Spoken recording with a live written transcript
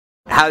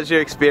How's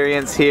your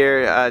experience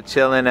here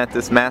chilling at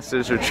this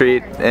Masters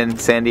Retreat in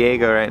San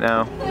Diego right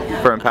now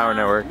for Empower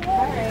Network?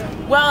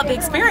 Well, the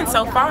experience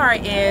so far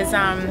is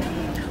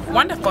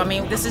wonderful. I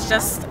mean, this is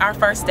just our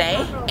first day,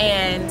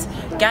 and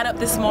got up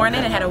this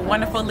morning and had a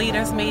wonderful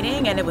leaders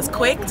meeting, and it was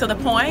quick, to the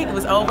point. It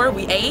was over.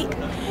 We ate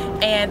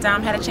and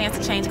had a chance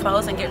to change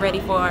clothes and get ready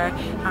for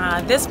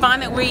this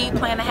fun that we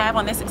plan to have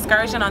on this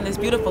excursion on this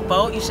beautiful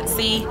boat. You should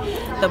see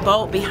the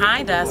boat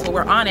behind us. Well,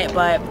 we're on it,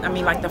 but I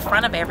mean, like, the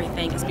front of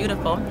everything is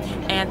beautiful.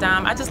 And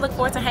I just look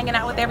forward to hanging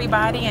out with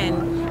everybody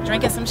and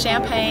drinking some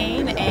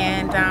champagne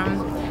and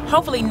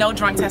hopefully no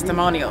drunk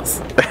testimonials.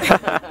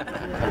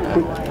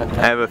 I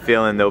have a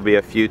feeling there'll be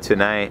a few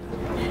tonight.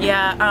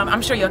 Yeah,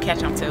 I'm sure you'll catch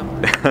them too.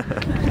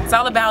 It's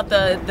all about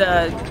the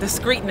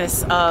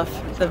discreetness of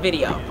the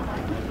video.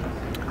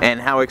 And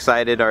how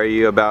excited are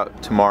you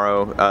about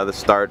tomorrow, the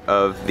start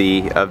of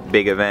the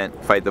big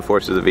event, Fight the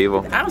Forces of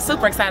Evil? I'm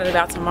super excited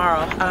about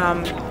tomorrow.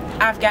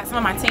 I've got some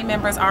of my team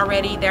members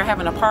already. They're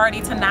having a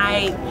party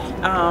tonight.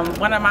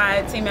 One of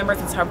my team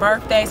members, it's her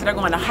birthday, so they're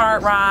going to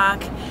Hard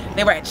Rock.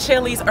 They were at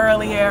Chili's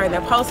earlier, and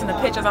they're posting the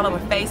pictures all over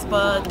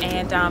Facebook,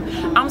 and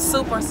I'm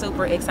super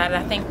excited.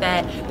 I think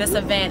that this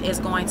event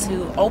is going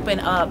to open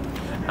up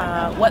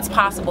what's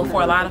possible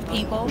for a lot of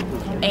people,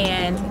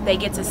 and they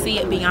get to see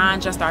it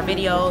beyond just our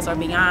videos or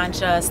beyond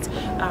just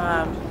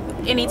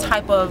any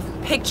type of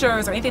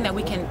pictures or anything that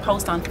we can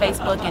post on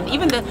Facebook, and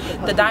even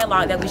the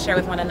dialogue that we share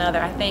with one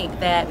another. I think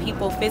that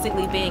people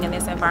physically being in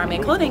this environment,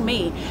 including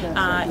me,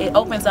 it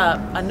opens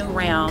up a new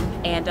realm.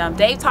 And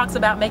Dave talks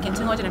about making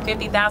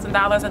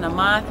 $250,000 in a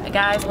month.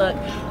 Guys, look,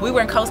 we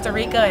were in Costa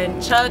Rica,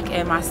 and Chuck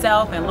and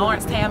myself and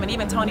Lawrence Tam and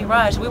even Tony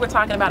Rush, we were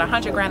talking about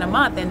 100 grand a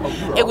month, and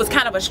it was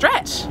kind of a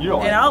stretch, you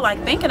know,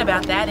 like thinking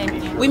about that.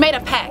 And we made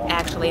a pact,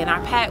 actually, and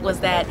our pact was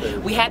that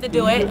we had to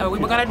do it, or we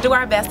were going to do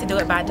our best to do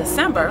it by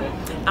December.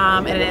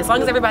 And as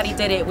long as everybody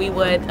did it, we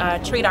would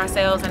treat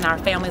ourselves and our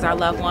families, our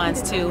loved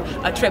ones, to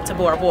a trip to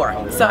Bora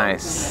Bora. So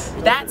nice.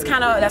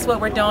 That's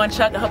what we're doing.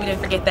 Chuck, I hope you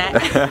didn't forget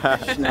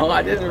that. No,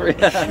 I didn't.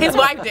 His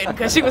wife didn't,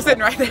 because she was sitting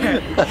right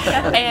there.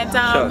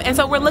 And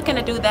so we're looking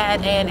to do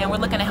that, and we're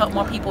looking to help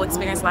more people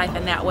experience life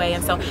in that way.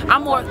 And so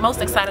I'm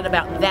most excited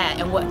about that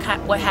and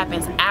what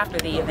happens after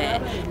the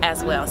event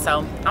as well.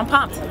 So I'm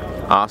pumped.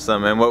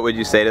 Awesome. And what would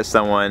you say to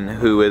someone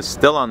who is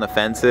still on the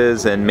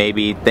fences and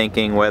maybe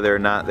thinking whether or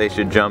not they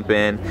should jump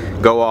in,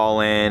 go all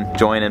in,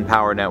 join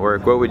Empower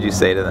Network? What would you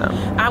say to them?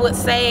 I would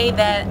say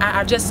that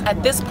I just,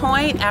 at this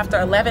point, after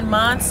 11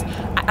 months,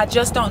 I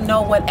just don't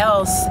know what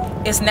else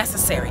is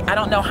necessary. I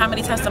don't know how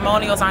many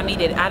testimonials are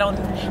needed. I don't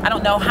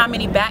know how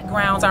many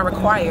backgrounds are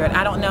required.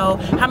 I don't know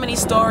how many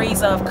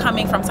stories of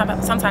coming from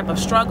some type of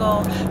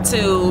struggle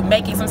to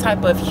making some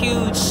type of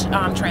huge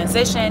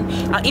transition.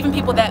 Even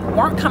people that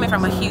weren't coming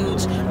from a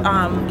huge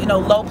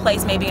low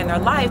place maybe in their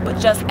life, but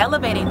just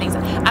elevating things.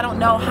 I don't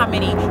know how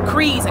many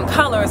creeds and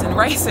colors and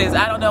races.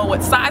 I don't know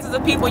what sizes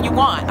of people you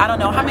want. I don't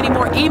know how many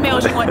more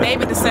emails you want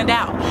David to send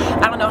out.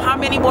 I don't know how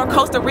many more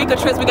Costa Rica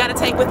trips we got to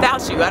take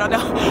without you. I don't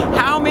know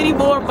how many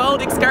more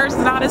boat excursions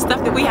and all this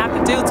stuff that we have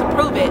to do to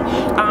prove it.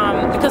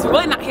 Because we're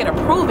really not here to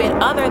prove it,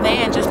 other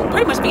than just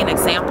pretty much be an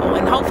example.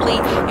 And hopefully,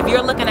 if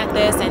you're looking at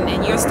this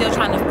and you're still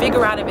trying to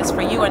figure out if it's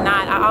for you or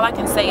not, all I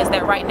can say is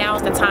that right now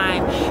is the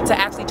time to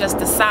actually just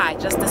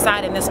decide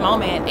in this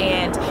moment,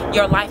 and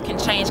your life can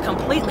change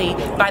completely.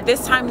 By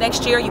this time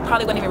next year, you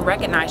probably wouldn't even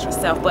recognize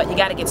yourself, but you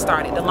got to get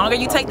started. The longer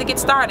you take to get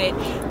started,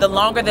 the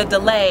longer the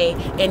delay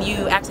in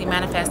you actually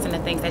manifesting the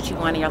things that you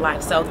want in your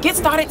life. So get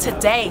started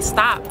today.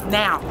 Stop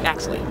now,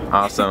 actually.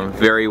 Awesome.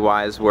 Very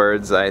wise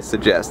words. I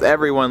suggest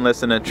everyone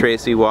listen to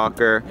Tracey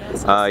Walker.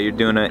 You're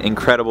doing an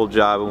incredible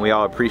job, and we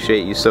all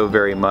appreciate you so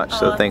very much.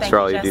 So thanks for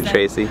all you do,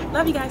 Tracey.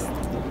 Love you guys. I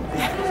just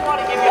want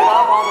to give you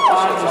love all the time.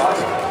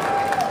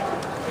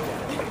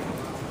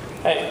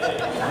 Hey,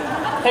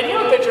 do you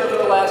have a picture of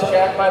the last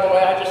check, by the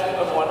way? I was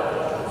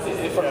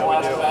wondering from the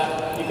last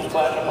event. You can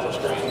flash up on the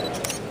screen.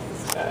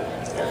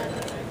 Here.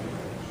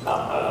 No, I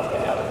don't know if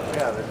they have it. We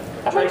have it.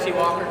 Tracey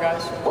Walker,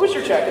 guys. What was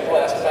your check at the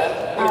last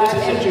event? I mean, this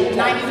is in June.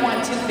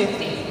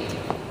 91,250.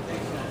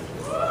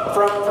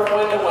 From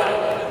when to when?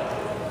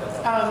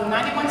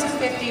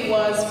 91,250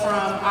 was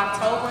from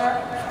October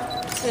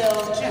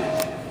till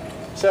June.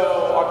 So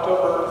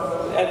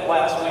October and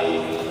last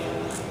week,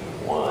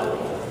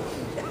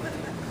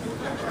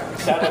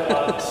 7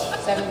 months.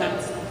 7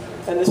 months.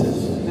 And this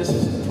is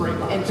in 3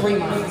 months. In 3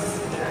 months.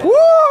 Woo!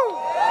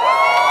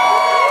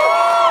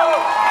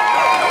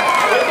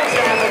 What do you think's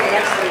gonna happen in the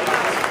next 3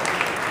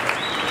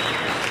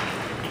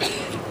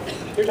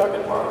 months? You're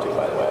talking tomorrow too,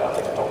 by the way. I don't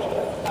think I told you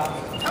that.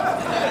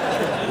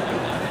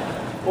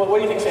 What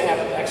do you think's gonna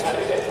happen in the next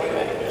 90 days? What do you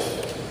think?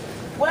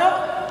 Well,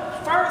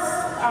 first,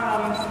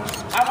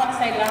 I want to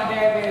say that I'm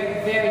very,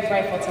 very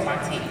grateful to my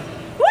team.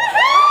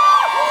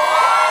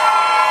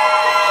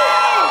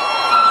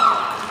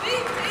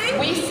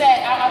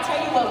 I'll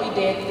tell you what we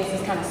did. This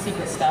is kind of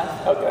secret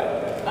stuff. Okay.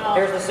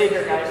 Here's the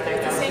secret, guys.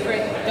 The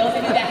secret. Those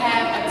of you that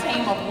have a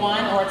team of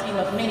one or a team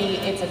of many,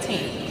 it's a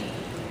team.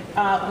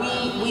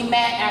 We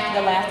met after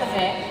the last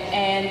event,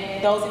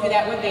 and those of you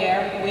that were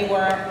there, we were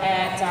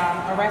at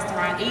a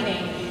restaurant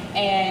eating,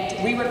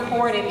 and we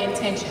recorded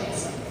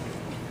intentions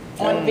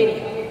on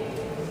video.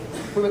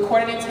 We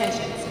recorded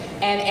intentions,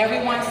 and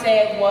everyone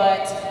said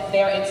what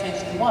their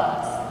intention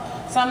was.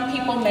 Some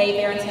people made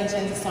their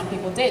intentions, and some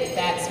people didn't.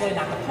 That's really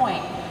not the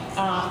point.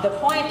 The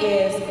point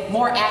is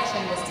more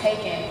action was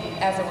taken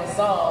as a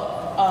result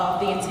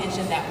of the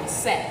intention that was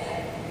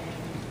set.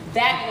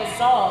 That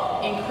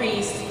result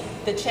increased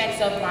the checks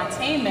of my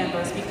team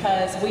members,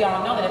 because we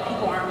all know that if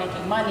people aren't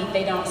making money,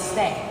 they don't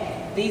stay.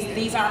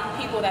 These aren't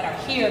people that are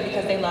here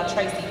because they love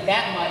Tracey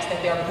that much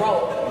that they're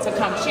broke to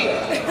come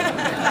cheer.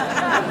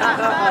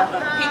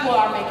 People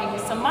are making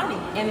some money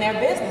in their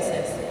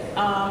businesses.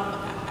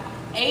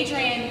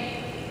 Adrian,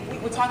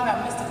 we're talking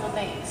about mystical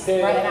things,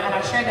 right? And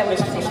I shared that with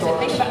my team. I said,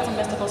 think about some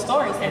mystical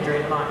stories.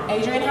 Adrian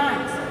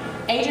Hines.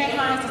 Adrian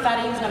Hines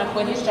decided he was going to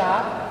quit his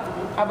job,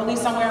 I believe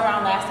somewhere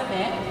around last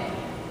event.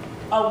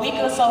 A week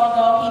or so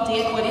ago, he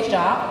did quit his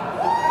job.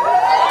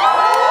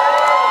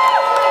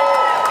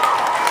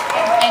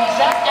 And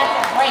just at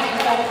the break,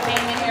 before we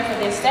came in here for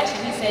this session,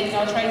 he said, you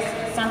know, Trace,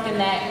 something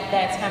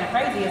that's kind of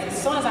crazy is as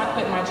soon as I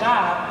quit my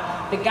job,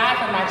 the guy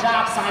from my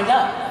job signed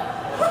up.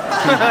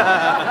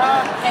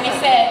 And he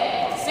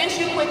said, since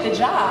you quit the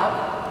job,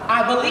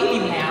 I believe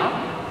you now,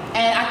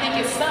 and I think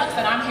it sucks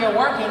that I'm here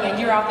working and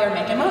you're out there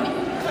making money.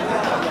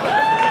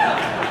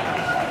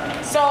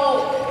 So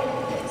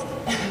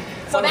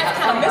that's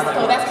kind of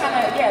mystical. That's kind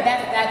of, yeah,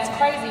 that's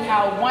crazy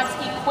how once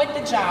he quit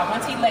the job,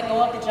 once he let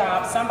go of the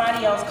job,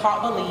 somebody else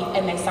caught believe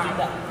and they signed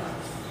up.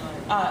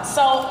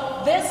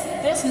 So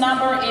this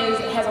number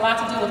has a lot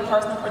to do with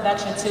personal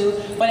production too,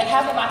 but it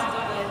has a lot to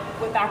do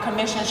with our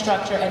commission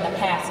structure and the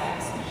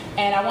pass-ups.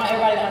 And I want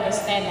everybody to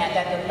understand that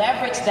the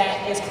leverage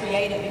that is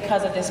created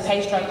because of this pay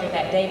structure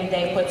that Dave and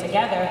Dave put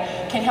together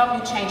can help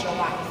you change your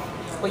life,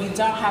 where you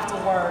don't have to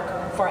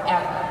work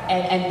forever.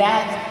 And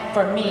that,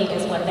 for me,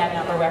 is what that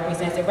number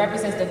represents. It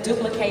represents the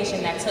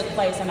duplication that took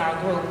place in our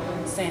group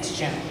since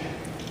June.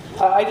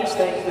 I just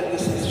think that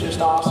this is just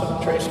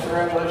awesome, Trace.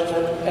 Congratulations.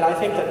 And I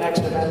think that next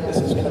event, this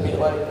is going to be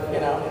like, you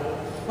know.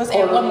 Let's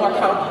add one more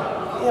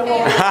comment. Yeah,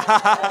 well,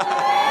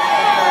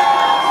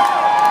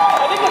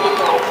 I think that'd be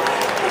cool.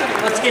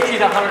 Let's get you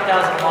to 100,000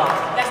 a month.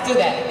 Let's do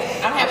that.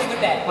 I'm happy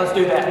with that. Let's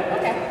do that.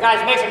 Okay.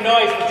 Guys, make some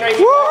noise for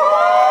Tracey.